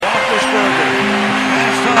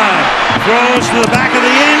throws to the back of the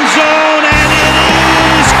end zone, and it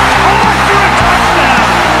is caught for a touchdown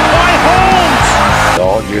by Holmes.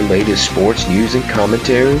 All your latest sports news and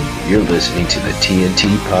commentary, you're listening to the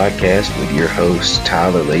TNT Podcast with your hosts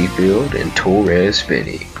Tyler Layfield and Torres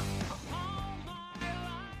Finney.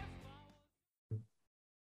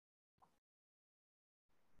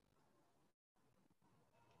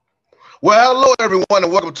 Well, hello everyone,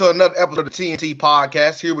 and welcome to another episode of the TNT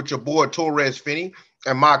Podcast. Here with your boy Torres Finney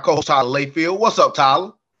and my co-host Tyler Layfield. What's up,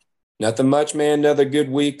 Tyler? Nothing much, man. Another good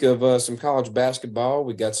week of some college basketball.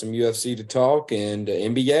 We got some UFC to talk and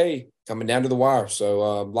NBA coming down to the wire.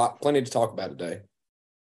 So plenty to talk about today.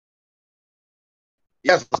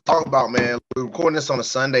 Yes, let's talk about, man. We're recording this on a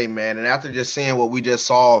Sunday, man, and after just seeing what we just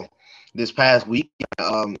saw this past week,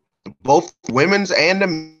 both women's and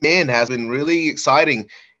the men has been really exciting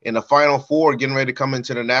in the Final Four, getting ready to come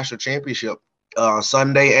into the national championship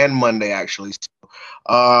Sunday and Monday, actually.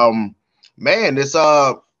 So, man, it's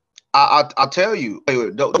I'll tell you,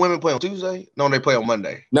 the women play on Tuesday? No, they play on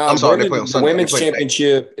Monday. No, I'm sorry, they play on Sunday. The women's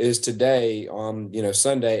championship is today on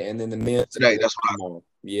Sunday, and then the men's today. That's what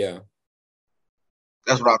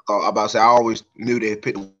That's what I thought. About to say, I always knew they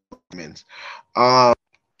picked the women's. But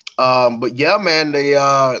yeah, man, they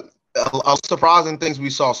surprising things we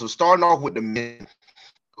saw. So starting off with the men.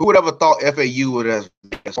 Who would ever thought FAU would have,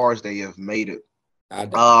 as far as they have made it?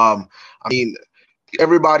 I mean,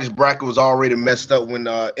 everybody's bracket was already messed up when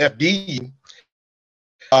FD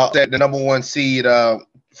set the number one seed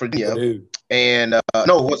Virginia, Purdue. And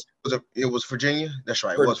it was Virginia. That's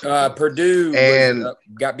right. It was Purdue and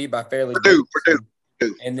got beat by Fairleigh. Purdue.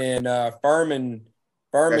 And then Furman's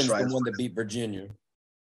the one that beat Virginia.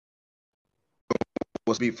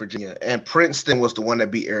 Was beat Virginia, and Princeton was the one that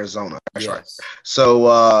beat Arizona. That's right.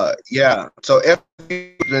 So so FAU's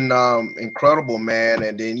been incredible, man.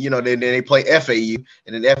 And then then they play FAU,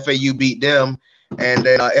 and then FAU beat them, and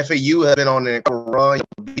then FAU has been on a run.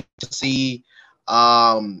 See,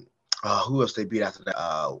 who else they beat after that?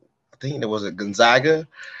 I think there was a Gonzaga,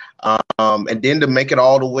 and then to make it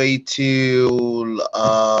all the way to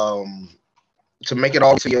make it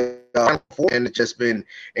all to and it's just been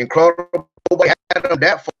incredible. Nobody had them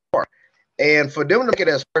that far, and for them to make it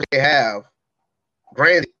as far as they have,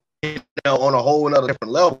 granted, on a whole another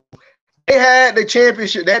different level, they had the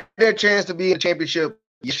championship. They had their chance to be in the championship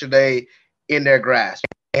yesterday in their grasp.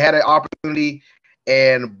 They had an opportunity,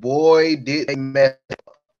 and boy, did they mess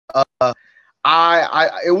up.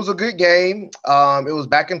 It was a good game. It was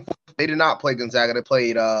back and forth. They did not play Gonzaga. They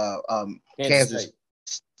played Kansas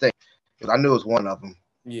State. I knew it was one of them.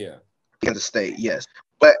 Yeah. Kansas State, yes.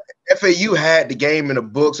 But FAU had the game in the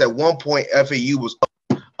books. At one point, FAU was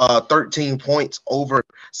up 13 points over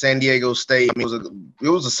San Diego State. I mean, it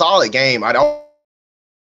was a solid game. I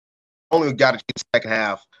only got to the second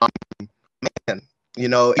half. Man,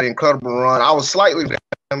 an incredible run. I was slightly,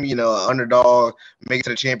 an underdog, make it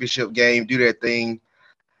to the championship game, do their thing.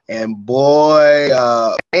 And boy,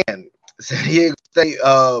 San Diego State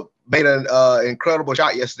made an incredible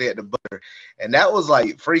shot yesterday at the buzzer, and that was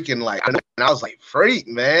like freaking and I was like, freak,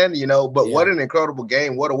 man, but What an incredible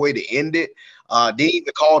game. What a way to end it. Didn't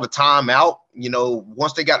even call the timeout.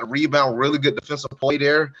 Once they got the rebound, really good defensive play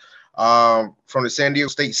there from the San Diego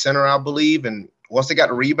State center, I believe. And once they got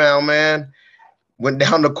the rebound, man, went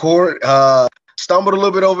down the court, stumbled a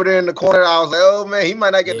little bit over there in the corner. I was like, oh man, he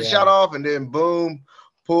might not get the shot off, and then boom,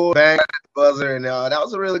 pull back at the buzzer, and that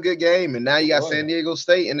was a really good game. And now you got San Diego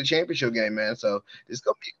State in the championship game, man. So it's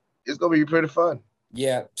gonna be pretty fun.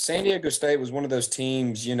 Yeah, San Diego State was one of those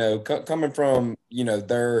teams, coming from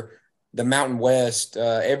the Mountain West.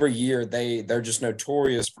 Every year they're just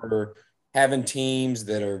notorious for having teams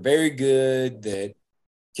that are very good that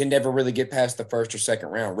can never really get past the first or second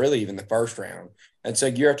round, really even the first round. And so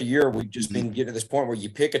year after year, we've just been getting to this point where you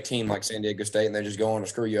pick a team like San Diego State and they just go on to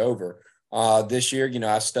screw you over. This year,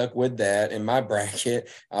 I stuck with that in my bracket.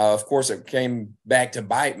 Of course, it came back to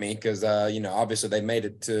bite me because, obviously they made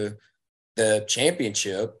it to the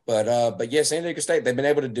championship. But yeah, San Diego State, they've been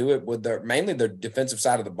able to do it with mainly their defensive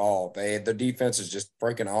side of the ball. Their defense is just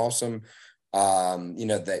freaking awesome.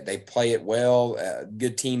 They play it well,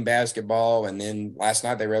 good team basketball. And then last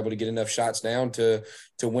night they were able to get enough shots down to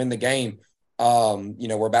win the game.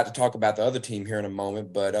 We're about to talk about the other team here in a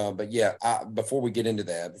moment, but yeah, before we get into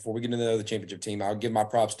the other championship team, I'll give my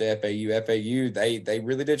props to FAU. FAU, they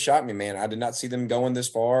really did shock me, man. I did not see them going this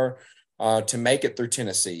far to make it through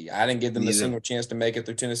Tennessee. I didn't give them a single chance to make it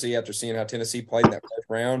through Tennessee after seeing how Tennessee played in that first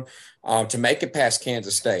round. To make it past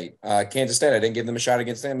Kansas State, I didn't give them a shot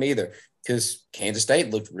against them either because Kansas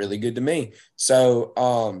State looked really good to me. So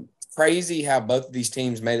crazy how both of these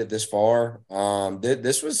teams made it this far.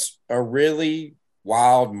 This was a really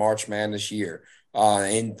wild March Madness year,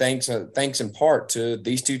 and thanks in part to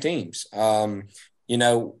these two teams. You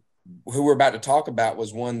know, who we're about to talk about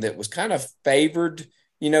was one that was kind of favored,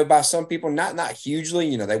 by some people, not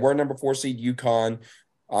hugely. They were number 4 seed UConn,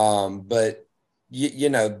 but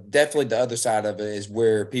definitely the other side of it is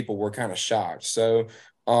where people were kind of shocked. So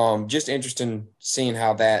just interesting seeing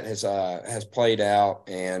how that has played out.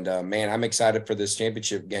 And man, I'm excited for this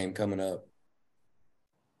championship game coming up.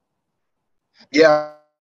 Yeah,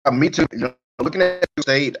 me too. Looking at the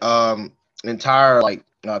state entire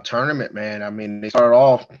tournament, man. I mean, they started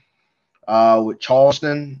off with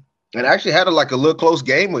Charleston and actually had a little close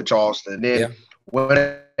game with Charleston. Then when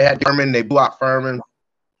they had Furman, they blew out Furman.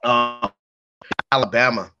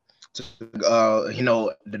 Alabama.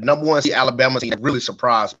 The number 1 seed Alabama team really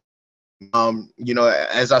surprised me.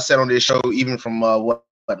 As I said on this show, even from last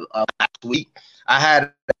week, I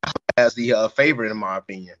had as the favorite in my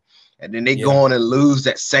opinion. And then they go on and lose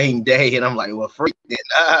that same day, and I'm like, well, freak it,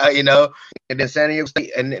 And then San Diego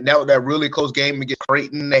State, and that really close game against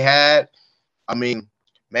Creighton they had. I mean,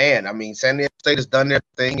 San Diego State has done their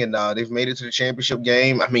thing, and they've made it to the championship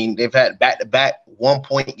game. I mean, they've had back-to-back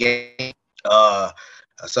 1-point game.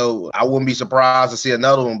 So I wouldn't be surprised to see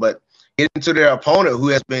another one. But getting to their opponent, who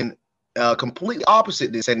has been completely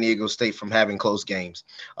opposite than San Diego State from having close games.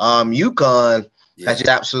 UConn has just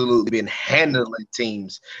absolutely been handling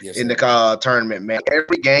teams in the tournament, man.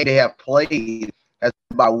 Every game they have played has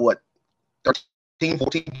been by 13,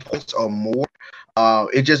 14 points or more.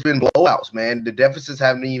 It's just been blowouts, man. The deficits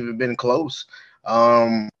haven't even been close.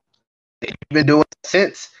 They've been doing it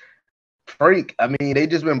since freak. I mean, they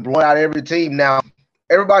just been blowing out every team. Now,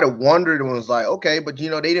 everybody wondered and was like, okay, but they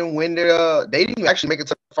didn't win they didn't actually make it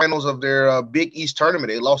to the finals of their Big East tournament.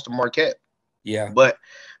 They lost to Marquette. Yeah. But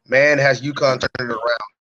man, has UConn turned it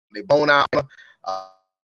around. They blown out.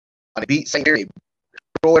 They beat St. Mary,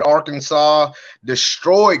 destroyed Arkansas,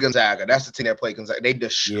 destroyed Gonzaga. That's the team that played Gonzaga. They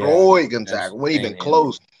destroyed Gonzaga. Wasn't even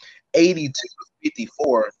close.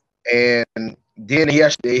 82-54. And then he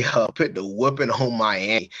actually put the whooping on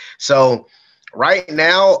Miami. So right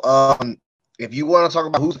now, if you want to talk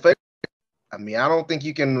about who's the favorite, I mean, I don't think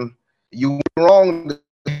you wrong.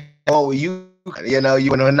 You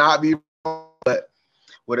would not be wrong. But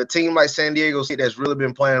with a team like San Diego State that's really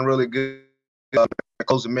been playing really good,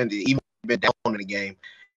 close to minute, even been down in the game,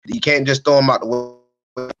 you can't just throw them out the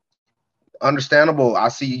way. Understandable. I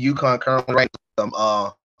see UConn currently ranked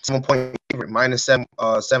 7-point favorite, minus 7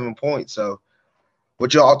 points. So,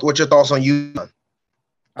 what's your thoughts on UConn?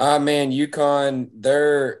 Man, UConn,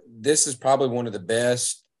 this is probably one of the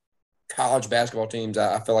best college basketball teams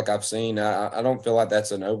I feel like I've seen. I don't feel like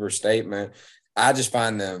that's an overstatement. I just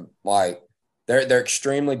find them they're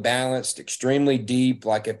extremely balanced, extremely deep.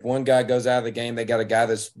 Like if one guy goes out of the game, they got a guy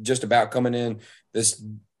that's just about coming in that's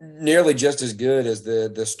nearly just as good as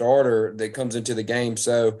the starter that comes into the game.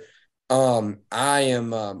 So I'm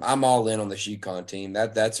all in on this UConn team.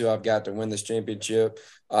 That's who I've got to win this championship.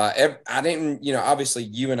 I didn't, obviously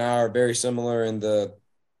you and I are very similar in the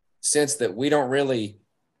sense that we don't really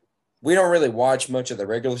watch much of the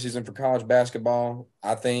regular season for college basketball.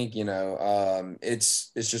 I think,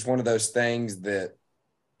 it's just one of those things that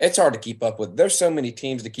it's hard to keep up with. There's so many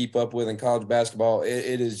teams to keep up with in college basketball.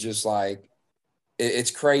 It is just like,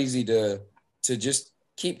 it's crazy to just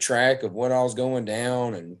keep track of what all's going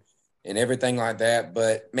down and everything like that.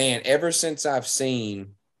 But man, ever since I've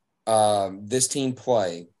seen this team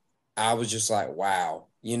play, I was just like, wow,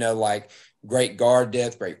 great guard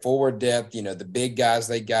depth, great forward depth, the big guys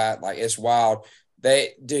they got, like it's wild.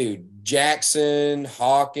 Jackson,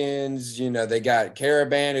 Hawkins, they got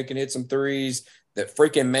Caravan who can hit some threes, that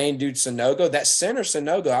freaking main dude Sonogo, that center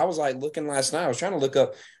Sonogo. I was like looking last night, I was trying to look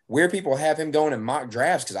up where people have him going in mock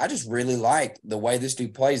drafts because I just really like the way this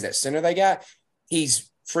dude plays. That center they got, he's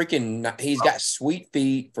got sweet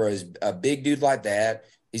feet for a big dude like that.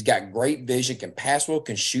 He's got great vision, can pass well,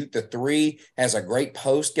 can shoot the three, has a great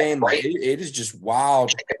post game. Like it is just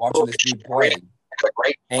wild watching this dude play.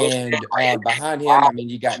 And behind him, I mean,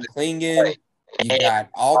 you got Klingon, you got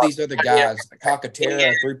all these other guys,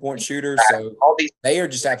 Calcaterra, a 3-point shooter. So they are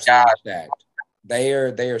just absolutely stacked. They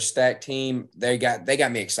are a stacked team. They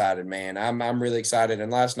got me excited, man. I'm really excited. And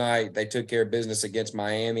last night they took care of business against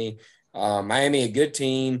Miami. Miami, a good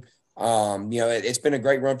team. It's been a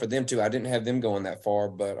great run for them too. I didn't have them going that far,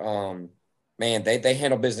 but man, they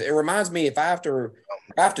handle business. It reminds me, if I have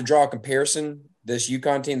to draw a comparison, this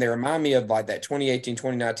UConn team, they remind me of like that 2018,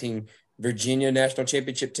 2019 Virginia national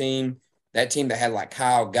championship team. That team that had like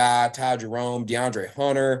Kyle Guy, Ty Jerome, DeAndre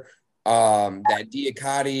Hunter, that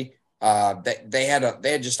Diakite. they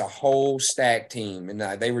had just a whole stacked team, and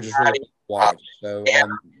they were just really fun to watch. So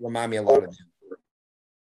remind me a lot of them.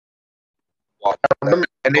 I remember,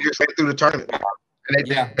 and they just went through the tournament. And they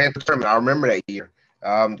Yeah. just went through the tournament. I remember that year.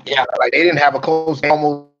 Like they didn't have a close game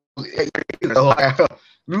almost 8 years. So,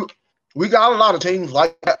 we got a lot of teams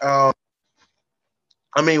like that.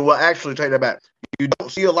 I mean, well, actually, take that back. You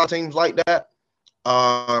don't see a lot of teams like that,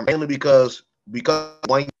 mainly because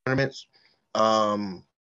playing tournaments.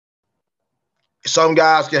 Some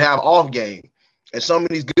guys can have off game, and some of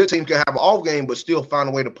these good teams can have off game, but still find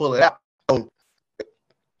a way to pull it out. So,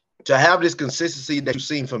 to have this consistency that you've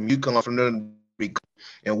seen from UConn from them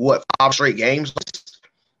in what 5 straight games,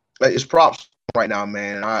 it's props right now,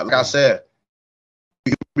 man. Like I said,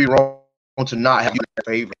 you'd be wrong to not have your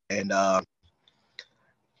favorite, and I'm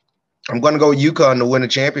going to go with UConn to win the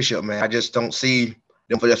championship, man. I just don't see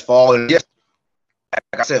them for just falling. Yes,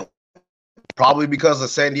 like I said, probably because of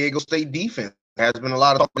San Diego State defense. There has been a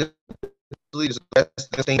lot of talk. This is the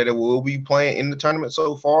best thing that will be playing in the tournament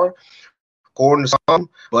so far, according to some.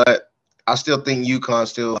 But I still think UConn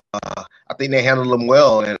still. I think they handled them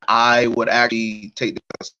well, and I would actually take the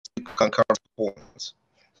UConn cover points.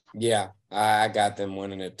 Yeah, I got them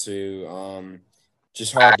winning it too.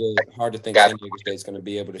 Just hard to think San Diego State's going to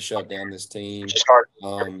be able to shut down this team.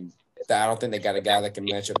 I don't think they got a guy that can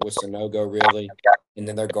match up with Sonogo really, and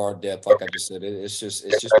then their guard depth, like I just said, it's just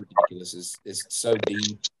ridiculous. It's so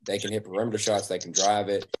deep. They can hit perimeter shots. They can drive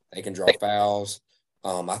it. They can draw fouls.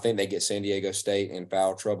 I think they get San Diego State in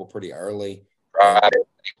foul trouble pretty early.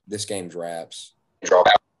 This game's wraps.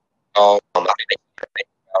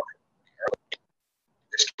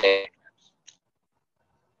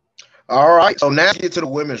 All right, so now get to the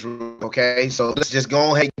women's room, okay? So let's just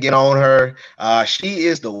go ahead and get on her. She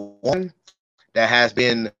is the one that has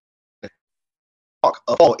been talk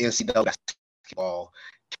of all NCAA basketball,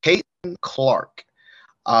 Caitlin Clark.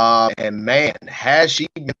 And man, has she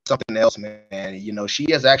been something else, man? You know,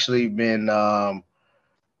 she has actually been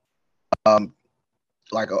like a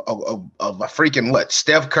freaking what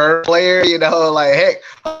Steph Curry player, you know, like heck,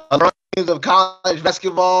 of college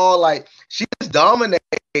basketball, like she just dominated.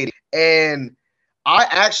 And I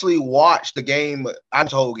actually watched the game. I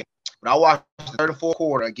told you, but I watched the third and fourth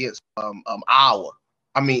quarter against Iowa.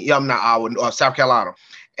 I mean, yeah, I'm not Iowa, South Carolina.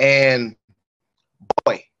 And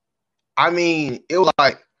boy, I mean, it was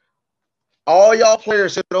like all y'all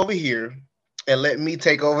players sit over here and let me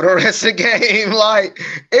take over the rest of the game. Like,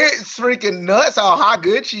 it's freaking nuts how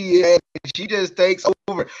good she is. She just takes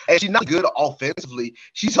over. And she's not good offensively.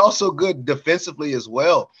 She's also good defensively as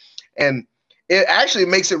well. And it actually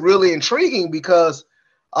makes it really intriguing because,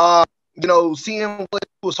 you know, seeing what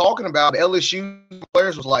he was talking about, LSU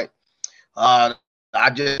players was like, I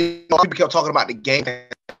just, people kept talking about the game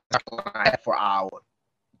for Iowa.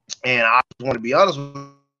 And I just want to be honest with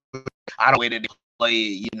you, I don't wait to play,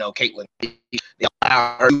 you know, Caitlin. They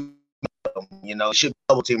allow her, you know, should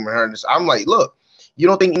double team her. I'm like, look, you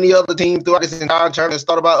don't think any other team throughout this entire tournament has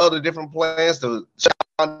thought about other different plans to shut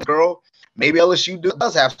down the girl? Maybe LSU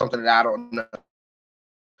does have something that I don't know.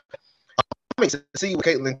 I'm excited to see what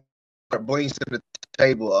Caitlin brings to the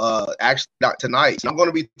table. Actually, not tonight. So I'm going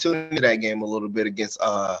to be tuning into that game a little bit against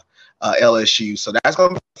LSU. So that's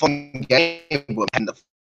going to be a fun game. But man, the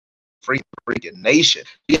freaking nation.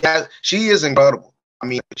 She is incredible. I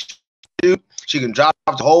mean, she can drop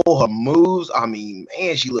the hole, her moves. I mean,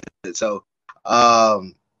 man, she looks good. So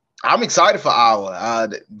I'm excited for Iowa.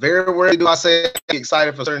 Very rarely do I say I'm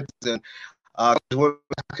excited for certain things in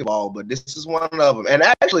basketball, but this is one of them. And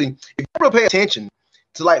actually, if you ever pay attention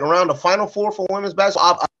to like around the Final Four for women's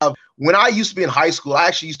basketball, when I used to be in high school, I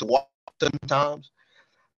actually used to watch sometimes.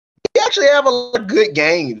 They actually have a lot of good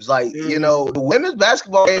games. Like, you know, the women's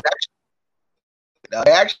basketball games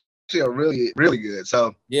they actually are really, really good.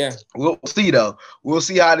 So yeah, we'll see though. We'll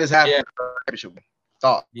see how this happens. Yeah.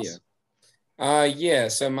 Thoughts? Yeah.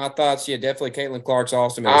 So my thoughts, definitely Caitlin Clark's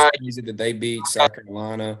awesome. It was easy that they beat South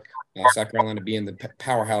Carolina. South Carolina being the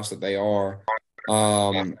powerhouse that they are.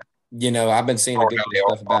 You know, I've been seeing a good bit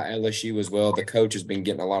of stuff about LSU as well. The coach has been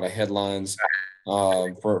getting a lot of headlines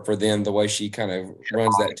for them, the way she kind of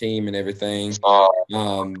runs that team and everything.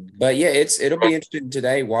 But yeah, it'll be interesting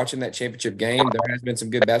today watching that championship game. There has been some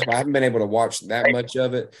good basketball. I haven't been able to watch that much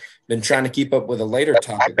of it. Been trying to keep up with a later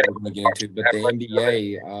topic that we're going to get into, but the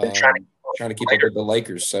NBA trying to keep up with the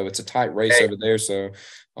Lakers. So it's a tight race over there. So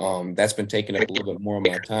that's been taking up a little bit more of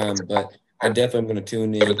my time. But I definitely am going to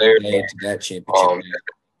tune in today to that championship game.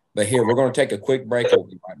 But here, we're going to take a quick break and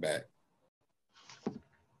we'll be right back.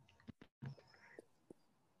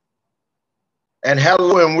 And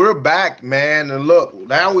hello, and we're back, man. And look,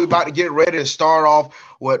 now we're about to get ready to start off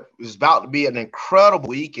what is about to be an incredible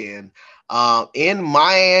weekend in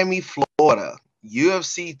Miami, Florida,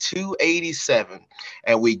 UFC 287,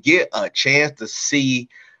 and we get a chance to see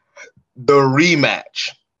the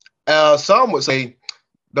rematch. Some would say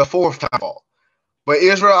the fourth time fall. But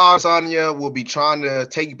Israel Adesanya will be trying to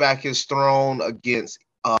take back his throne against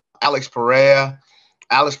Alex Pereira.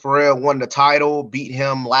 Alex Pereira won the title, beat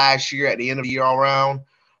him last year at the end of the year around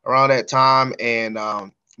that time. And,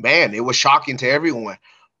 man, it was shocking to everyone.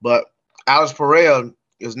 But Alex Pereira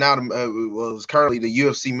is now was currently the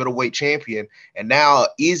UFC middleweight champion. And now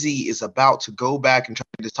Izzy is about to go back and try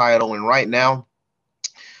the title. And right now,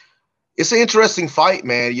 it's an interesting fight,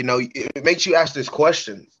 man. You know, it makes you ask this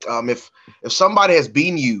question. If somebody has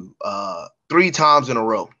beaten you 3 times in a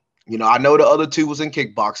row, you know, I know the other 2 was in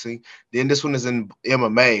kickboxing, then this one is in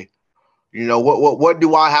MMA. You know, what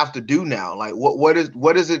do I have to do now? Like, what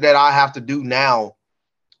is it that I have to do now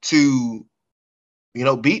to, you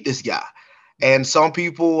know, beat this guy? And some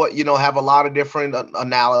people, you know, have a lot of different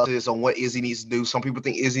analysis on what Izzy needs to do. Some people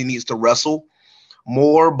think Izzy needs to wrestle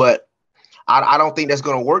more, but I don't think that's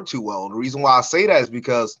going to work too well. The reason why I say that is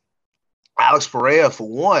because Alex Pereira, for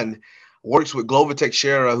one, works with Glover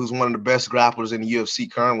Teixeira, who's one of the best grapplers in the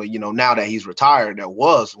UFC currently. You know, now that he's retired, that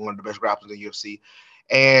was one of the best grapplers in the UFC.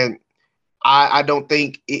 And I don't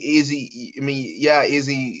think Izzy, I mean, yeah,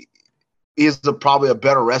 Izzy is probably a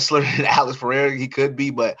better wrestler than Alex Pereira. He could be,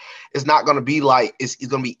 but it's not going to be like it's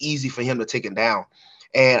going to be easy for him to take him down.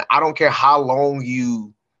 And I don't care how long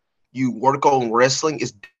you work on wrestling,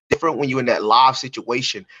 it's different when you're in that live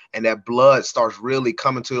situation and that blood starts really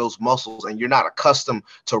coming to those muscles and you're not accustomed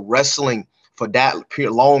to wrestling for that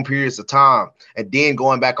long periods of time and then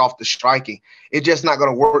going back off the striking. It's just not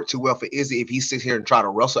going to work too well for Izzy if he sits here and try to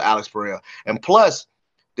wrestle Alex Pereira. And plus,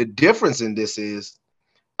 the difference in this is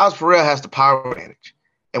Alex Pereira has the power advantage.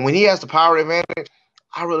 And when he has the power advantage,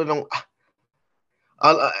 I really don't –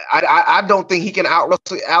 I don't think he can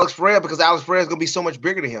out-wrestle Alex Pereira because Alex Pereira is going to be so much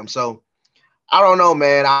bigger than him. So, I don't know,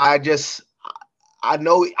 man. I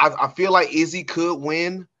feel like Izzy could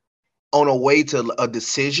win on a way to a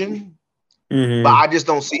decision, but I just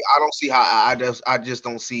don't see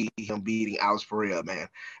him beating Alex Pereira, man,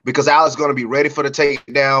 because Alex is going to be ready for the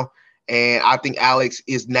takedown, and I think Alex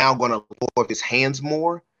is now going to lower his hands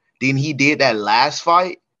more than he did that last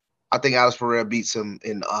fight. I think Alex Pereira beats him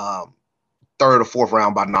in 3rd or 4th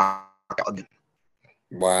round by knockout.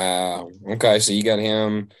 Wow. Okay, so you got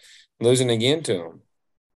him losing again to him.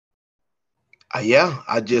 Yeah,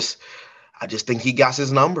 I just think he got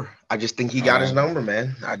his number. I just think he got his number,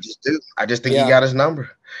 man. I just do. I just think he got his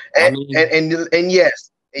number. And, and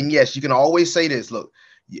yes, you can always say this. Look,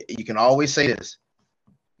 you can always say this.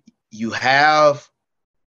 You have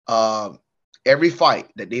every fight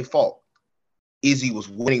that they fought, Izzy was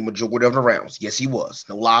winning majority of the rounds. Yes, he was.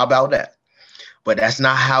 No lie about that. But that's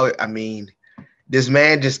not how it. I mean, this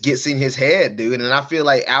man just gets in his head, dude. And I feel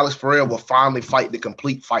like Alex Pereira will finally fight the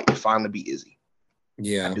complete fight to finally beat Izzy.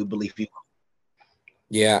 Yeah. I do believe he will.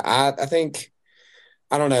 Yeah, I think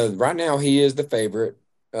 – I don't know. Right now, he is the favorite.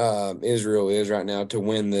 Israel is right now to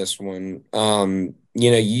win this one.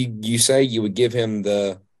 You know, you say you would give him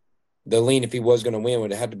the lean if he was going to win.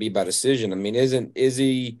 Would it have to be by decision? I mean, is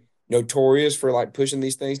he notorious for, like, pushing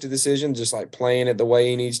these things to decision, just, like, playing it the way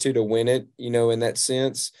he needs to win it, you know, in that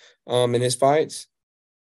sense? In his fights?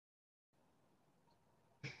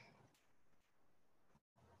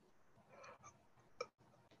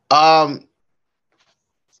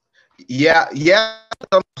 Yeah.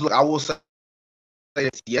 Look, I will say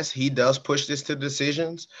yes, he does push this to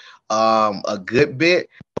decisions a good bit,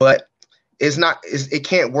 but it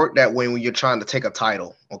can't work that way when you're trying to take a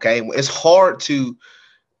title. Okay, it's hard to.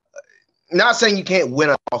 Not saying you can't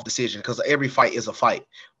win off decision because every fight is a fight,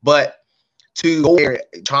 but to go there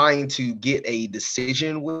trying to get a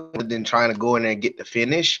decision win and then trying to go in there and get the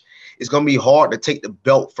finish, it's going to be hard to take the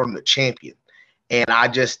belt from the champion. And I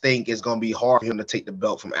just think it's going to be hard for him to take the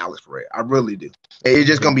belt from Alex Pereira. I really do. It's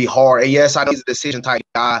just going to be hard. And yes, I know he's a decision type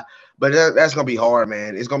guy, but that's going to be hard,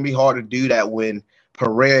 man. It's going to be hard to do that when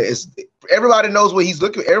Pereira is – everybody knows what he's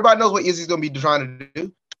looking – everybody knows what Izzy's going to be trying to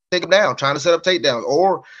do. Take him down, trying to set up takedowns,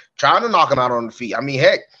 or trying to knock him out on the feet. I mean,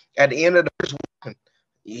 heck, at the end of the first one,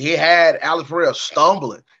 he had Alex Pereira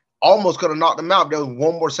stumbling. Almost could have knocked him out. There was 1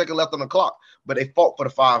 more second left on the clock, but they fought for the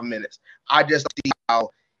 5 minutes. I just see how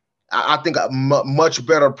I think a much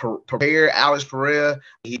better prepared Alex Pereira.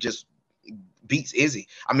 He just beats Izzy.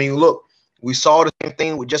 I mean, look, we saw the same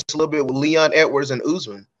thing with just a little bit with Leon Edwards and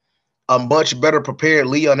Usman. A much better prepared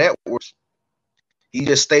Leon Edwards. He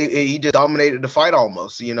just dominated the fight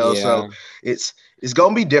almost, you know. Yeah. So it's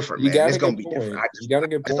gonna be different, man. It's gonna be different. You got a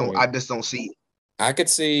good point. I just don't see it. I could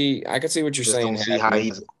see what you're Just saying don't see how happening.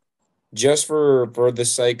 he's. Just for the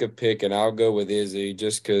sake of picking, I'll go with Izzy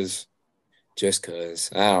just because. I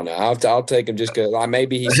don't know. I'll take him just because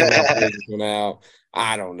maybe he somehow pulls this one out.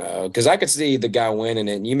 I don't know because I could see the guy winning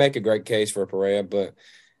it. And you make a great case for Pereira, but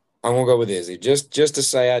I'm gonna go with Izzy just to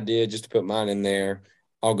say I did, just to put mine in there.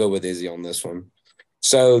 I'll go with Izzy on this one.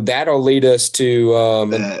 So that'll lead us to. Do you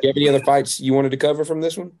have any other fights you wanted to cover from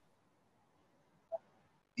this one?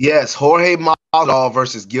 Yes, Jorge Masvidal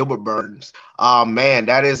versus Gilbert Burns. Man,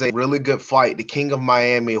 that is a really good fight. The King of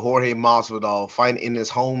Miami, Jorge Masvidal, fighting in his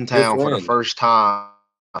hometown for the first time.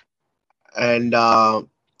 And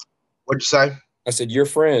what'd you say? I said your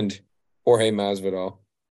friend, Jorge Masvidal.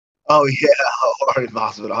 Oh yeah, Jorge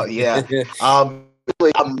Masvidal. Yeah.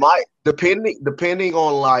 Really, I might depending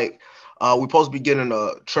on like we're supposed to be getting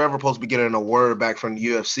Trevor supposed to be getting a word back from the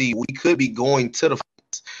UFC. We could be going to the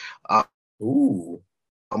fights. Ooh.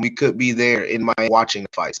 We could be there in my watching the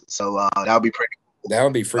fights. So that would be pretty cool. That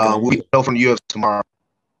would be freaking we know from the UFC tomorrow.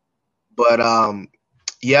 But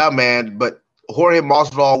yeah, man. But Jorge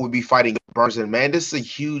Masvidal would be fighting Burns, and man, this is a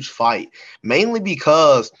huge fight, mainly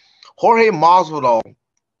because Jorge Masvidal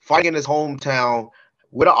fighting in his hometown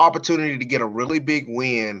with an opportunity to get a really big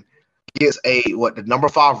win against the number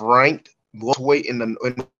 5 ranked welterweight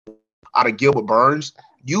out of Gilbert Burns.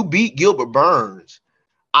 You beat Gilbert Burns.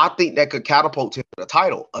 I think that could catapult him to the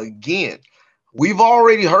title again. We've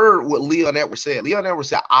already heard what Leon Edwards said. Leon Edwards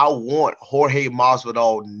said, I want Jorge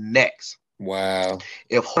Masvidal next. Wow.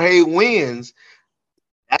 If Jorge wins,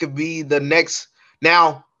 that could be the next.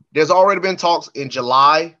 Now, there's already been talks in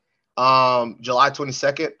July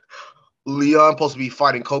 22nd. Leon supposed to be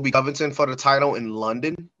fighting Colby Covington for the title in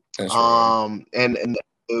London. That's right. And I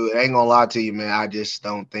ain't gonna lie to you, man. I just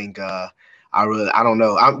don't think I don't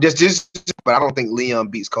know. But I don't think Leon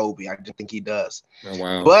beats Colby. I just think he does. Oh,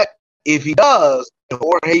 wow. But if he does,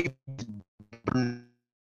 Jorge,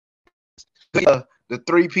 the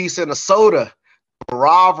 3-piece and a soda, the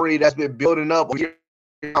rivalry that's been building up here,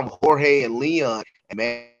 Jorge and Leon, and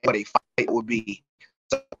man, what a fight would be.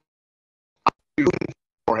 So,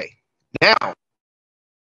 Jorge. Now,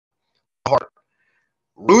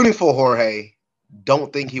 rooting for Jorge,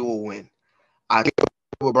 don't think he will win. I think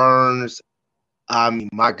Burns. I mean,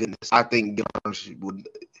 my goodness, I think Burns would.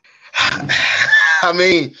 I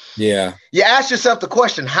mean, yeah. You ask yourself the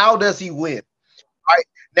question: how does he win? Right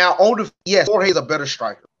now, yes, Jorge is a better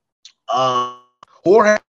striker.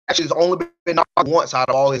 Jorge actually has only been knocked out once out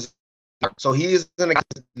of all his, so he isn't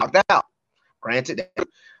knocked out. Granted,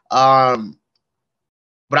 but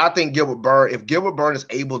I think if Gilbert Burns is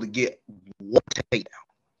able to get one takedown,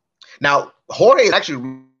 now Jorge is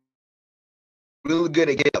actually really good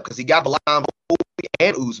at getting up because he got the line Kobe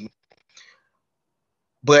and Usman.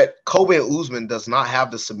 But Kobe and Usman does not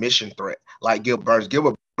have the submission threat like Gilbert Burns.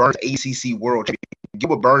 Gilbert Burns, ACC world champion.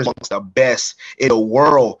 Gilbert Burns is one of the best in the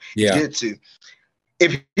world to get to.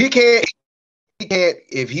 If he gets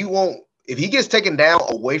taken down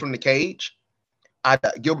away from the cage,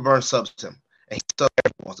 Gilbert Burns subs him, and he still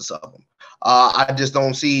wants to sub him. I just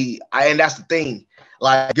don't see, and that's the thing.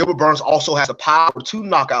 Like Gilbert Burns also has the power to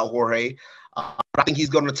knock out Jorge. I think he's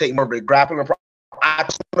going to take more of the grappling. I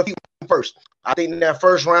just want to feet first. I think in that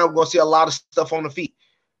first round we're going to see a lot of stuff on the feet.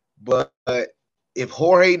 But if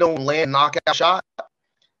Jorge don't land a knockout shot,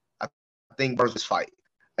 I think Burns is fight.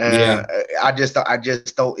 And I just don't.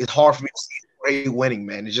 It's hard for me to see Jorge winning,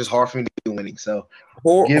 man. It's just hard for me to see winning. So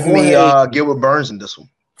give me Gilbert Burns in this one.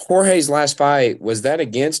 Jorge's last fight, was that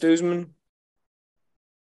against Usman?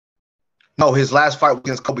 No, his last fight was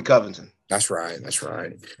against Colby Covington. That's right.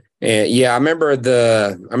 And yeah, I remember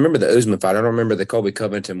the Usman fight. I don't remember the Colby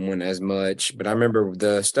Covington one as much, but I remember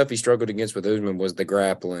the stuff he struggled against with Usman was the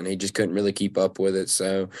grappling. He just couldn't really keep up with it.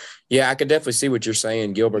 So yeah, I could definitely see what you're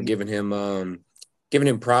saying. Gilbert giving him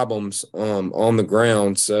problems on the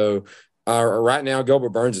ground. So right now,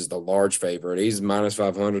 Gilbert Burns is the large favorite. He's minus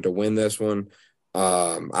 500 to win this one.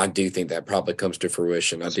 I do think that probably comes to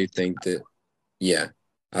fruition. I do think that,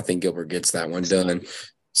 I think Gilbert gets that one done.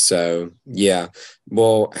 So, yeah.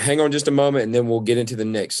 Well, hang on just a moment, and then we'll get into the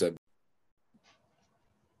next subject.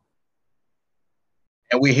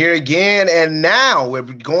 And we're here again, and now we're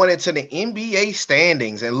going into the NBA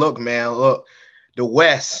standings. And look, the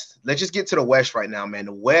West. Let's just get to the West right now, man.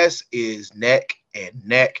 The West is neck and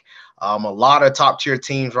neck. A lot of top-tier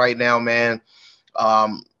teams right now, man.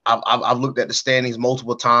 I've looked at the standings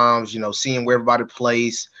multiple times, seeing where everybody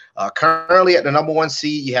plays. Currently at the number 1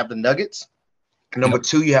 seed, you have the Nuggets. Number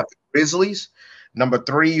 2, you have the Grizzlies. Number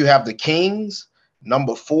 3, you have the Kings.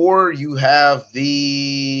 Number 4, you have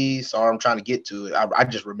sorry, I'm trying to get to it. I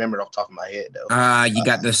just remembered off the top of my head, though. You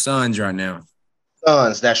got the Suns right now.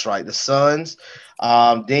 Suns. That's right, the Suns.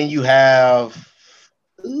 Then you have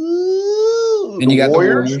And the you got the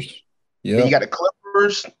Warriors. Warriors. Then Yeah. you got the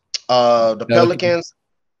Clippers, the Pelicans. Pelicans,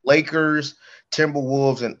 Lakers,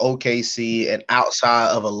 Timberwolves, and OKC. And outside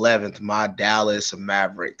of 11th, my Dallas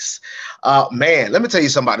Mavericks. Man, let me tell you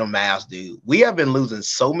something about the Mavs, dude. We have been losing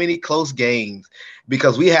so many close games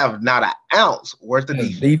because we have not an ounce worth of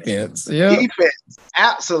defense. Defense. Yeah. Defense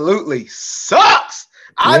absolutely sucks.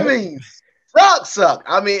 I Yep. mean, suck.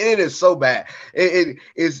 I mean, it is so bad. It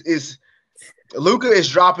is Luka is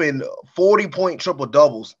dropping 40-point triple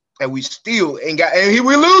doubles, and we still ain't got. And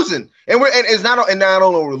we're losing, and it's not. And not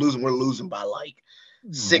only we're losing by like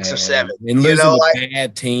 6 or 7. And losing Like to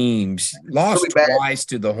bad teams. Lost really bad. twice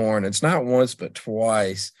to the Hornets. Not once, but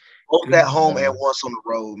twice. Both at home and once on the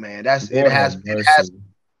road, man. Lord It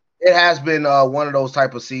has been one of those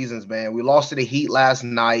type of seasons, man. We lost to the Heat last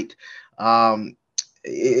night.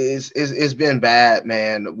 It's been bad,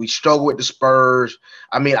 man. We struggled with the Spurs.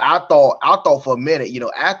 I mean, I thought for a minute,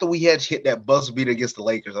 after we had hit that buzzer beater against the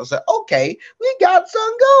Lakers, I said, okay, we got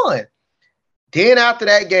something going. Then after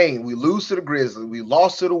that game, we lose to the Grizzlies. We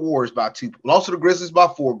lost to the Warriors by 2. Lost to the Grizzlies by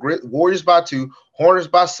 4. Warriors by 2. Hornets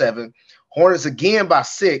by 7. Hornets again by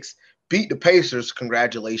 6. Beat the Pacers,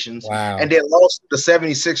 congratulations. Wow. And then lost to the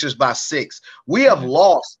 76ers by 6. We have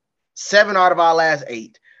lost 7 out of our last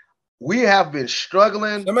 8. We have been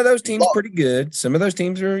struggling. Some of those teams pretty good. Some of those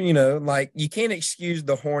teams are, like you can't excuse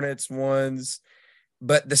the Hornets ones,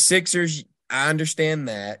 but the Sixers, I understand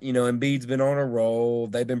that. Embiid's been on a roll.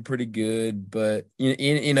 They've been pretty good, but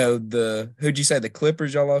who'd you say the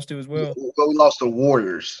Clippers y'all lost to as well? We lost to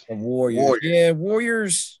Warriors. The Warriors. Yeah,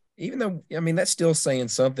 Warriors. Even though that's still saying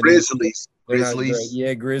something. Grizzlies.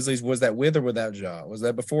 Yeah, Grizzlies. Was that with or without Ja? Was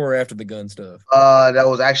that before or after the gun stuff? That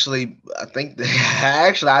was actually, I think that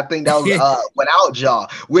was without Ja,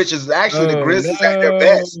 which is actually the Grizzlies at their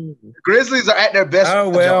best. The Grizzlies are at their best. Oh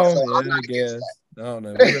well, so I guess. I don't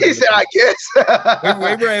know. He said, "I guess."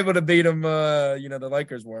 we were able to beat them. The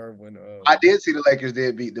Lakers were when. I did see the Lakers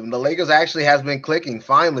did beat them. The Lakers actually has been clicking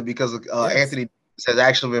finally because Anthony has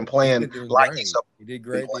actually been playing like he did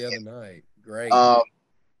great the other night. Great.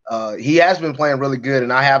 He has been playing really good,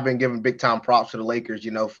 and I have been giving big time props to the Lakers.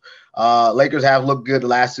 Lakers have looked good the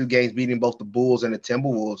last 2 games, beating both the Bulls and the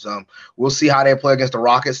Timberwolves. We'll see how they play against the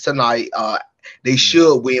Rockets tonight. They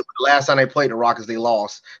should win, but the last time they played the Rockets, they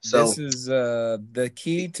lost. So this is the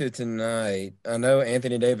key to tonight. I know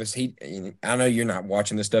Anthony Davis. I know you're not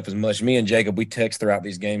watching this stuff as much. Me and Jacob, we text throughout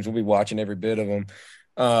these games. We'll be watching every bit of them.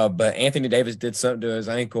 But Anthony Davis did something to his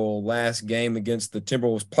ankle last game against the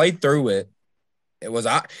Timberwolves. Played through it. It was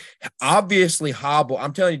obviously hobble.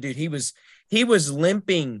 I'm telling you, dude, he was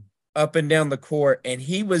limping up and down the court, and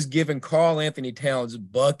he was giving Karl Anthony Towns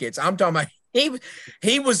buckets. I'm talking about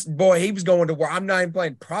he was going to work. I'm not even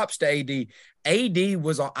playing props to AD. AD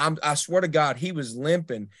was I swear to God, he was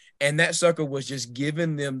limping, and that sucker was just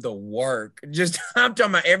giving them the work. I'm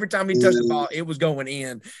talking about every time he touched the ball, it was going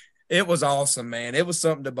in. It was awesome, man. It was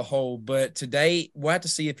something to behold. But today, we'll have to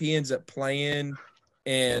see if he ends up playing,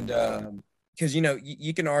 and because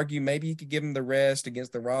you can argue maybe you could give him the rest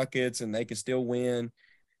against the Rockets and they could still win.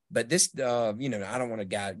 But this, I don't want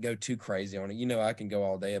to go too crazy on it. I can go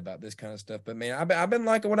all day about this kind of stuff. But man, I've been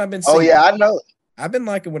liking what I've been seeing. Oh yeah, I know. I've been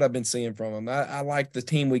liking what I've been seeing from him. I like the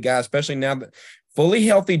team we got, especially now that fully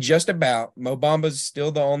healthy, just about. Mo Bamba's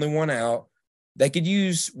still the only one out.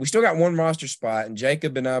 We still got one roster spot, and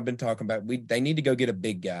Jacob and I have been talking about they need to go get a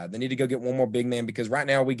big guy. They need to go get one more big man because right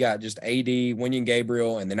now we got just AD, Wenyen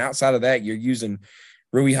Gabriel, and then outside of that, you're using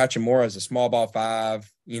Rui Hachimura as a small ball 5.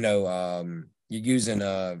 You're using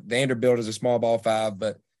Vanderbilt as a small ball 5,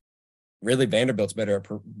 but really Vanderbilt's better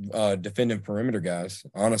at defending perimeter guys,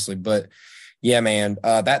 honestly. But yeah, man,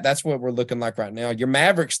 that's what we're looking like right now. Your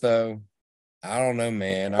Mavericks, though, I don't know,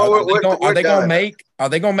 man. Are they going to make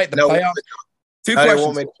the playoffs? 2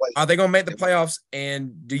 questions. Are they going to make the playoffs?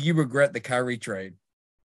 And do you regret the Kyrie trade?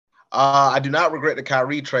 I do not regret the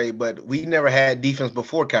Kyrie trade, but we never had defense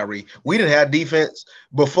before Kyrie. We didn't have defense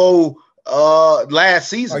before last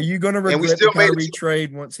season. Are you going to regret the Kyrie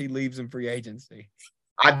trade once he leaves in free agency?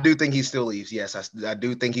 I do think he still leaves. Yes, I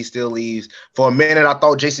do think he still leaves. For a minute, I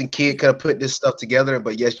thought Jason Kidd could have put this stuff together,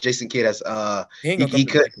 but yes, Jason Kidd has. He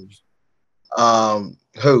could.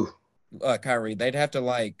 Who? Kyrie. They'd have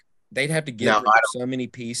to give him so many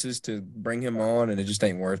pieces to bring him on, and it just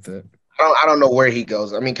ain't worth it. I don't know where he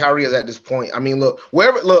goes. I mean, Kyrie is at this point. I mean, look. You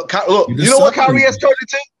know what Kyrie has turned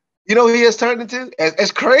into? You know who he has turned into?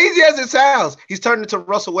 As crazy as it sounds, he's turned into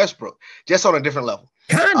Russell Westbrook, just on a different level.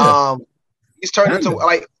 Kind of. He's turned into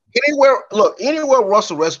like anywhere. Look, anywhere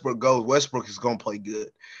Russell Westbrook goes, Westbrook is going to play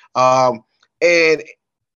good. and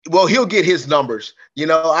well, he'll get his numbers. You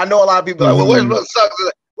know, I know a lot of people are like, well, Westbrook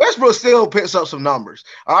sucks. Westbrook still puts up some numbers.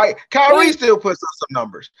 All right. Kyrie still puts up some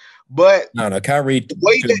numbers. But no, Kyrie to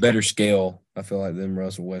a better scale, I feel like, than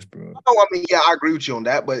Russell Westbrook. Oh, I mean, yeah, I agree with you on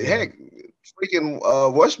that. But heck,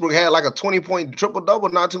 freaking Westbrook had like a 20-point triple-double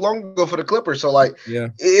not too long ago for the Clippers. So like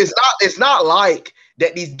it's not like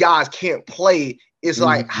that these guys can't play. It's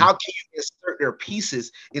like, how can you insert their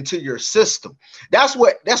pieces into your system? That's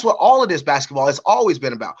what all of this basketball has always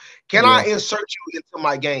been about. Can I insert you into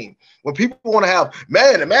my game? When people want to have,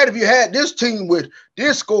 man, if you had this team with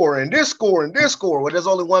this score and this score and this score, well, there's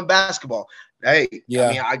only one basketball. Hey,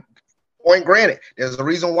 point granted, there's a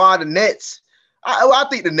reason why the Nets, I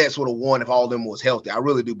think the Nets would have won if all of them was healthy. I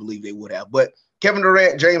really do believe they would have. But Kevin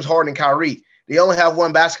Durant, James Harden, and Kyrie, they only have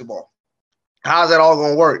one basketball. How's that all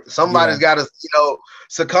going to work? Somebody's got to,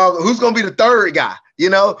 succumb. Who's going to be the third guy?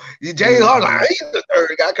 James Harden, I ain't the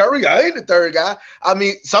third guy. Kyrie, I ain't the third guy. I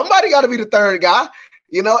mean, somebody got to be the third guy,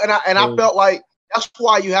 and I felt like that's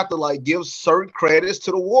why you have to give certain credits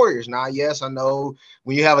to the Warriors. Now, yes, I know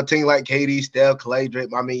when you have a team like KD, Steph, Clay,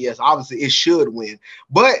 Drake, I mean, yes, obviously it should win,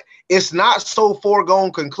 but it's not so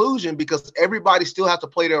foregone conclusion because everybody still has to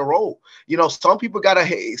play their role. Some people got to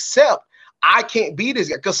accept I can't be this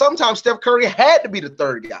guy because sometimes Steph Curry had to be the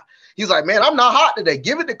third guy. He's like, man, I'm not hot today.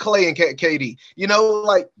 Give it to Clay and KD. You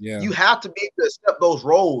have to be able to accept those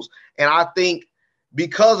roles. And I think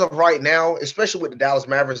because of right now, especially with the Dallas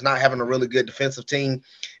Mavericks not having a really good defensive team,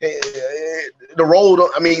 the role,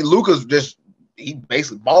 Luka's he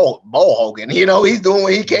basically ball hogging. He's doing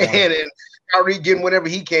what he can, and Kyrie getting whatever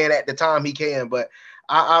he can at the time he can. But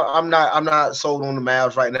I'm not sold on the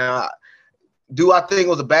Mavs right now. Do I think it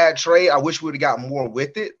was a bad trade? I wish we would have got more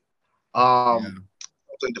with it,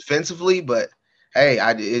 defensively. But hey,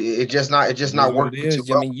 it just not working too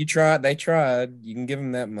well. I mean, they tried. You can give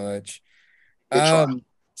them that much.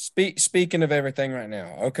 Speaking of everything right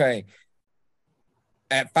now, okay.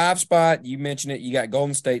 At 5 spot, you mentioned it. You got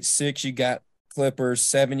Golden State. 6, you got Clippers.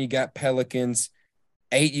 7, you got Pelicans.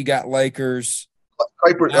 8, you got Lakers.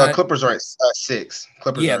 Clippers are at 6.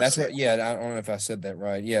 Clippers yeah, that's right. Yeah, I don't know if I said that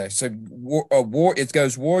right. Yeah, so it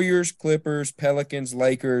goes Warriors, Clippers, Pelicans,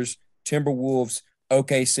 Lakers, Timberwolves,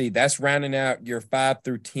 OKC. That's rounding out your 5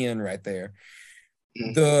 through 10 right there.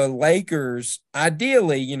 Mm-hmm. The Lakers,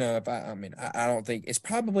 ideally, I don't think it's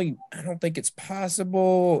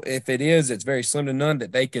possible. If it is, it's very slim to none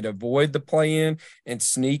that they could avoid the play-in and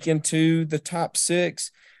sneak into the top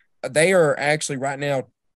 6. They are actually right now.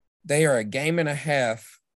 They are a game and a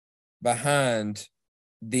half behind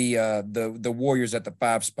the Warriors at the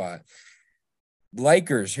 5 spot.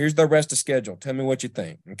 Lakers, here's the rest of schedule. Tell me what you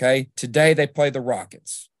think. Okay. Today they play the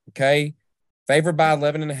Rockets. Okay. Favored by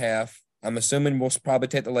 11.5. I'm assuming we'll probably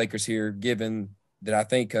take the Lakers here, given that I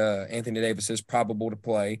think Anthony Davis is probable to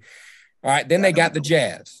play. All right. Then they got the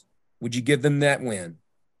Jazz. Would you give them that win?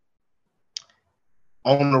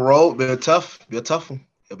 On the road, be a tough one.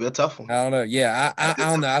 It'll be a tough one. I don't know. Yeah, I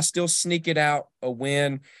don't know. I still sneak it out a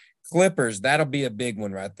win. Clippers, that'll be a big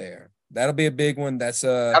one right there. That'll be a big one.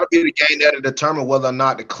 That'll be the game that'll determine whether or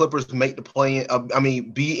not the Clippers make the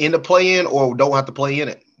play-in. Be in the play-in or don't have to play in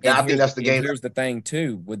it. I think that's the game. Here's the thing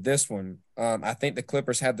too with this one. I think the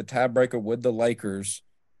Clippers have the tiebreaker with the Lakers.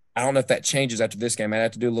 I don't know if that changes after this game. I'd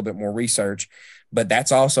have to do a little bit more research, but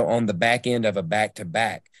that's also on the back end of a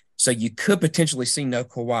back-to-back. So you could potentially see no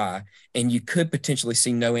Kawhi, and you could potentially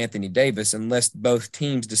see no Anthony Davis unless both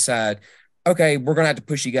teams decide, okay, we're going to have to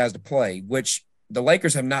push you guys to play, which the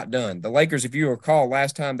Lakers have not done. The Lakers, if you recall,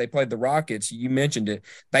 last time they played the Rockets, you mentioned it,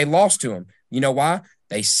 they lost to them. You know why?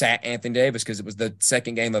 They sat Anthony Davis because it was the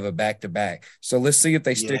second game of a back-to-back. So let's see if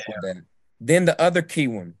they stick with that. Then the other key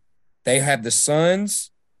one, they have the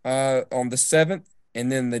Suns on the 7th, and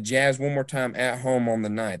then the Jazz one more time at home on the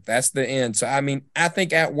 9th. That's the end. So, I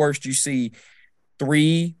think at worst you see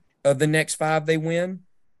 3 of the next 5 they win.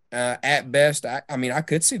 At best, I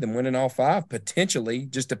could see them winning all 5 potentially,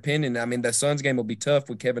 just depending. The Suns game will be tough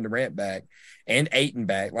with Kevin Durant back and Ayton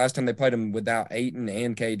back. Last time they played them without Ayton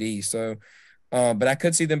and KD. So, but I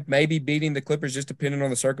could see them maybe beating the Clippers just depending on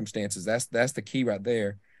the circumstances. That's the key right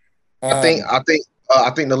there. I think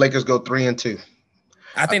the Lakers go 3-2.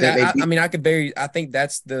 I think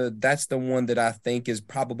that's the one that I think is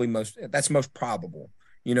probably most probable,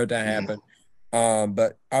 to happen.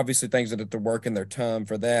 But obviously things that have to work in their time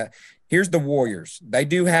for that. Here's the Warriors. They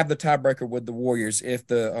do have the tiebreaker with the Warriors. If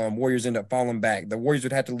the Warriors end up falling back, the Warriors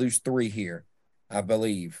would have to lose 3 here, I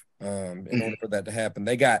believe, in order for that to happen.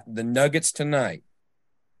 They got the Nuggets tonight.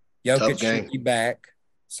 Jokic should be back,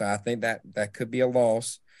 so I think that could be a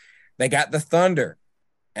loss. They got the Thunder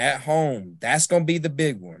at home. That's going to be the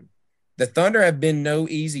big one. The Thunder have been no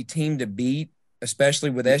easy team to beat, especially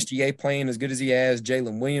with SGA playing as good as he has,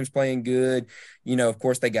 Jalen Williams playing good. Of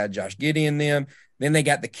course, they got Josh Giddey in them. Then they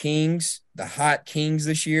got the Kings, the hot Kings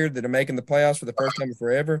this year that are making the playoffs for the first time in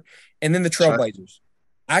forever. And then the Trailblazers.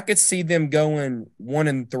 I could see them going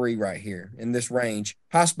 1-3 right here in this range,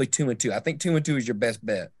 possibly 2-2. I think 2-2 is your best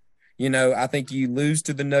bet. I think you lose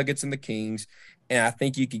to the Nuggets and the Kings, and I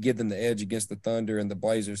think you could give them the edge against the Thunder and the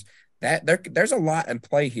Blazers. There's a lot in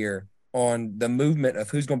play here on the movement of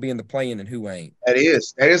who's going to be in the play-in and who ain't. That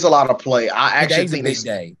is a lot of play. I actually think a big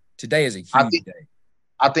day. Today is a huge day.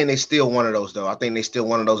 I think they still one of those though. I think they still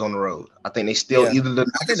one of those on the road. I think they still either the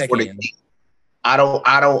Nuggets or the Kings. I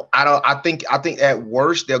think at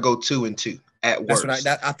worst they'll go 2-2 at worst.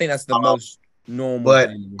 I think that's the most normal.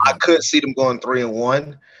 But I could see them going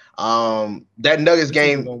 3-1. That Nuggets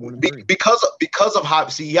game because of how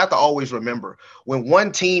you have to always remember when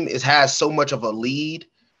one team has so much of a lead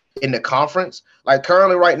in the conference, like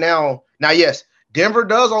currently right now. Now, yes, Denver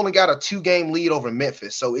does only got a 2-game lead over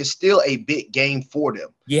Memphis, so it's still a big game for them.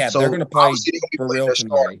 Yeah, so they're going to play for real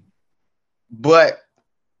tonight. But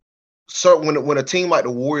when a team like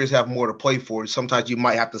the Warriors have more to play for, sometimes you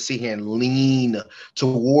might have to sit here and lean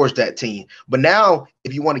towards that team. But now,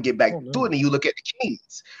 if you want to get back to it, and you look at the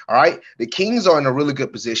Kings, all right? The Kings are in a really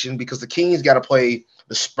good position because the Kings got to play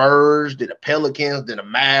the Spurs, then the Pelicans, then the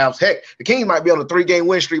Mavs. Heck, the Kings might be on a 3-game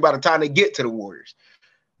win streak by the time they get to the Warriors.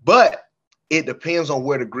 But it depends on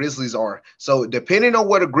where the Grizzlies are. So depending on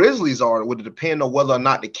where the Grizzlies are, it would depend on whether or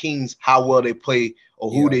not the Kings, how well they play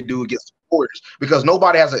or who they do against the Warriors. Because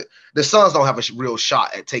the Suns don't have a real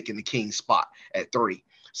shot at taking the Kings spot at 3.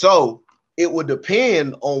 So it would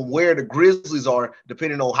depend on where the Grizzlies are,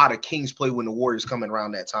 depending on how the Kings play when the Warriors come in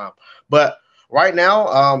around that time. But right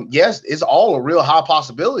now, yes, it's all a real high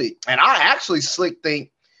possibility. And I actually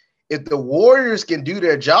think if the Warriors can do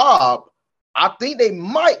their job, I think they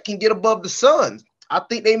can get above the Suns. I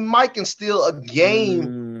think they might can steal a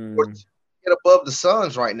game or get above the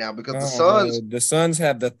Suns right now because the Suns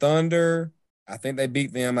have the Thunder. I think they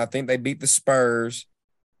beat them. I think they beat the Spurs.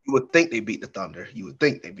 You would think they beat the Thunder.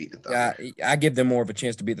 Yeah, I give them more of a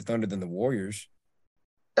chance to beat the Thunder than the Warriors.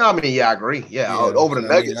 I mean, yeah, I agree. Yeah, over the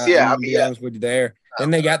Nuggets. I'm be honest with you there.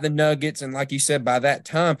 Then they got the Nuggets, and like you said, by that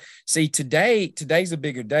time, see, today's a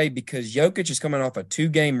bigger day because Jokic is coming off a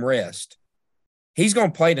 2-game rest. He's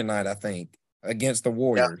going to play tonight, I think, against the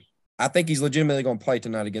Warriors. Yeah. I think he's legitimately going to play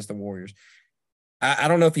tonight against the Warriors. I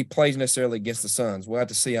don't know if he plays necessarily against the Suns. We'll have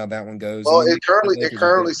to see how that one goes. Well, it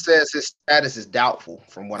currently says his status is doubtful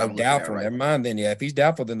from what I'm looking doubtful. At right Never mind then. Yeah, if he's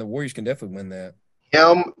doubtful, then the Warriors can definitely win that.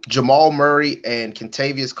 Him, Jamal Murray, and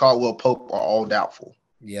Kentavious Caldwell-Pope are all doubtful.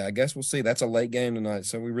 Yeah, I guess we'll see. That's a late game tonight,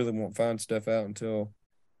 so we really won't find stuff out until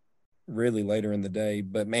really later in the day.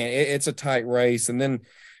 But, man, it's a tight race. And then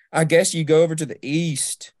 – I guess you go over to the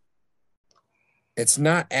East. It's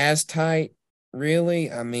not as tight,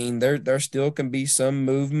 really. I mean, there still can be some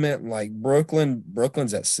movement. Like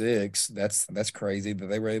Brooklyn's at 6. That's crazy that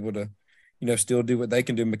they were able to, still do what they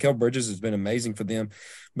can do. Mikal Bridges has been amazing for them,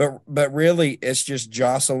 but really, it's just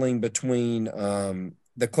jostling between.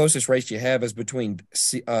 The closest race you have is between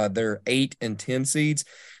their 8 and 10 seeds.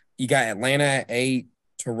 You got Atlanta at 8,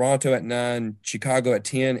 Toronto at 9, Chicago at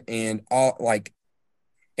 10, and all like.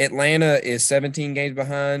 Atlanta is 17 games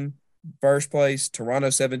behind first place, Toronto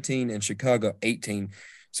 17, and Chicago 18.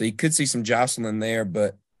 So you could see some jostling there,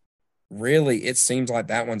 but really it seems like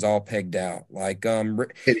that one's all pegged out. Like, and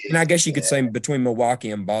I guess you could say between Milwaukee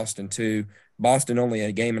and Boston too. Boston only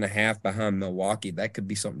a game and a half behind Milwaukee. That could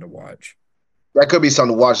be something to watch. That could be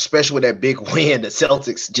something to watch, especially with that big win the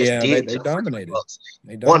Celtics just did. They dominated.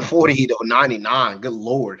 140 to 99. Good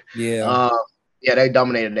Lord. Yeah. They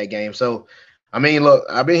dominated that game. So, I mean, look,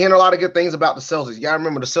 I've been hearing a lot of good things about the Celtics. You got to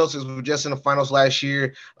remember the Celtics were just in the finals last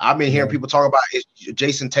year. I've been hearing people talk about is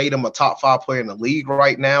Jason Tatum, a top 5 player in the league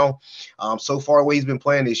right now. So far, the way he's been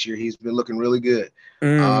playing this year, he's been looking really good.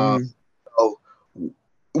 So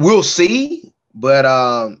we'll see.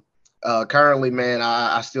 But currently, man,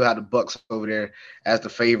 I still have the Bucks over there as the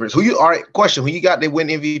favorites. All right, question. Who you got? They win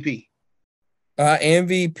MVP?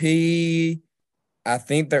 MVP. I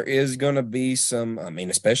think there is going to be some, I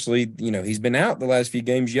mean, especially, he's been out the last few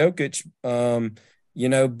games, Jokic,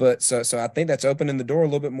 but so I think that's opening the door a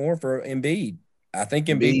little bit more for Embiid. I think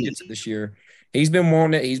Embiid gets it this year. He's been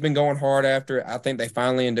wanting it. He's been going hard after it. I think they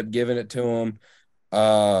finally end up giving it to him.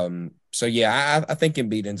 So, yeah, I think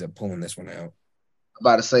Embiid ends up pulling this one out.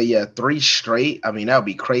 About to say, 3 straight. I mean, that would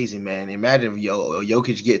be crazy, man. Imagine if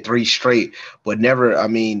Jokic get 3 straight, but never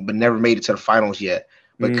made it to the finals yet.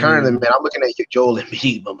 But currently, man, I'm looking at your Joel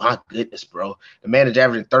Embiid, but my goodness, bro. The man is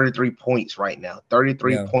averaging 33 points right now.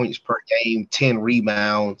 33 points per game, 10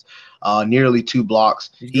 rebounds, nearly 2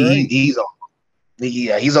 blocks. He's great. He's on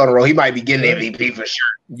he's on the road. He might be getting MVP for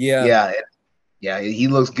sure. Yeah, he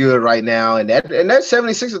looks good right now. And that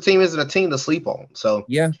 76er team isn't a team to sleep on. So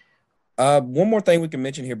one more thing we can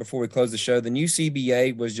mention here before we close the show. The new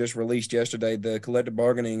CBA was just released yesterday, the collective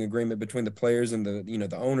bargaining agreement between the players and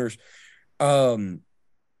the owners.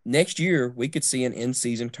 Next year, we could see an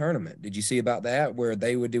in-season tournament. Did you see about that, where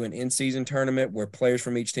they would do an in-season tournament where players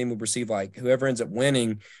from each team would receive, like, whoever ends up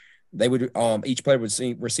winning, they would each player would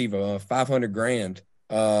receive a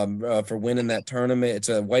 $500,000 for winning that tournament. It's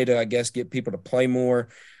a way to, I guess, get people to play more.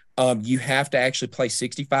 You have to actually play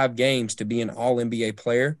 65 games to be an All-NBA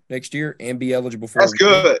player next year and be eligible for. That's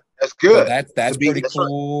good. That's good. So that's pretty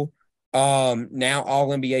cool. Now all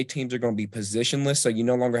NBA teams are going to be positionless, so you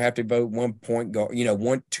no longer have to vote 1 point guard,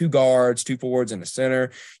 2 guards, 2 forwards, and a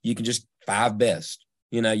center. You can just 5 best.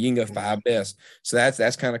 You can go 5 best. So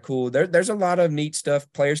that's kind of cool. There's a lot of neat stuff.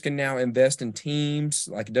 Players can now invest in teams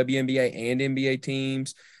like WNBA and NBA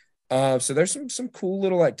teams. So there's some cool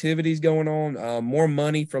little activities going on. More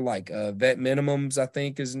money for like vet minimums, I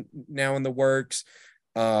think, is now in the works.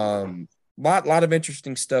 Lot of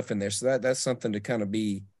interesting stuff in there. So that's something to kind of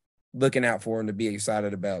be looking out for and to be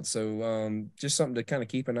excited about. So just something to kind of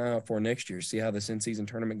keep an eye out for next year, see how this in-season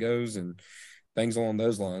tournament goes and things along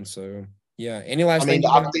those lines. So yeah. Any last thing?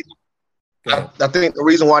 I think the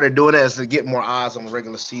reason why they're doing that is to get more eyes on the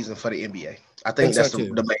regular season for the NBA. I think that's the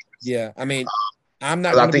main. Yeah. I mean, I'm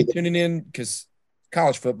not going to be tuning in because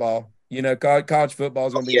college football, college football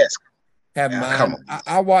is going to be have mine.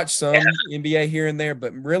 I watch some NBA here and there,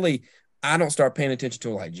 but really I don't start paying attention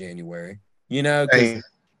till like January, because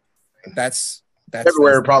that's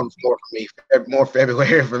February probably more for me. More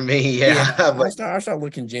February for me. Yeah. I'll start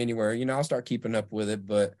looking January. I'll start keeping up with it,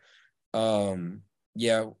 but we'll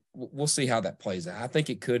see how that plays out. I think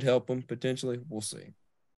it could help them potentially. We'll see.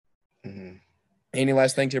 Mm-hmm. Any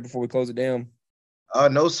last things here before we close it down?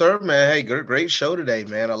 No, sir, man. Hey, great show today,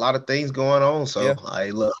 man. A lot of things going on. So,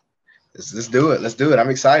 look, let's do it. Let's do it. I'm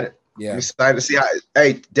excited. Yeah. I'm excited to see how.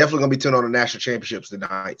 Hey, definitely gonna be tuning on the national championships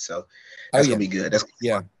tonight. So that's gonna be good. That's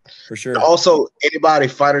for sure. Also, anybody,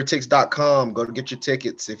 fightertix.com, go to get your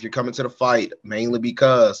tickets if you're coming to the fight, mainly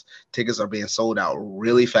because tickets are being sold out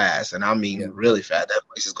really fast. And I mean really fast. That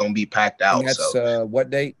place is gonna be packed out. And that's what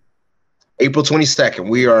date? April 22nd.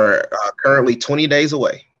 We are currently 20 days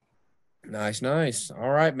away. Nice.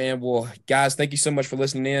 All right, man. Well, guys, thank you so much for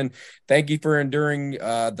listening in. Thank you for enduring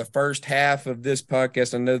the first half of this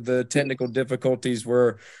podcast. I know the technical difficulties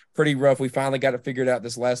were pretty rough. We finally got it figured out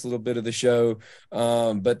this last little bit of the show.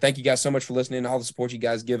 But thank you guys so much for listening. All the support you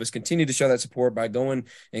guys give us. Continue to show that support by going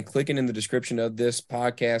and clicking in the description of this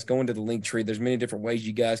podcast, going to the link tree. There's many different ways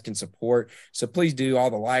you guys can support. So please do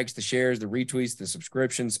all the likes, the shares, the retweets, the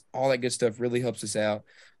subscriptions, all that good stuff really helps us out.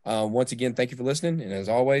 Once again, thank you for listening. And as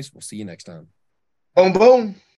always, we'll see you next time. Boom, boom.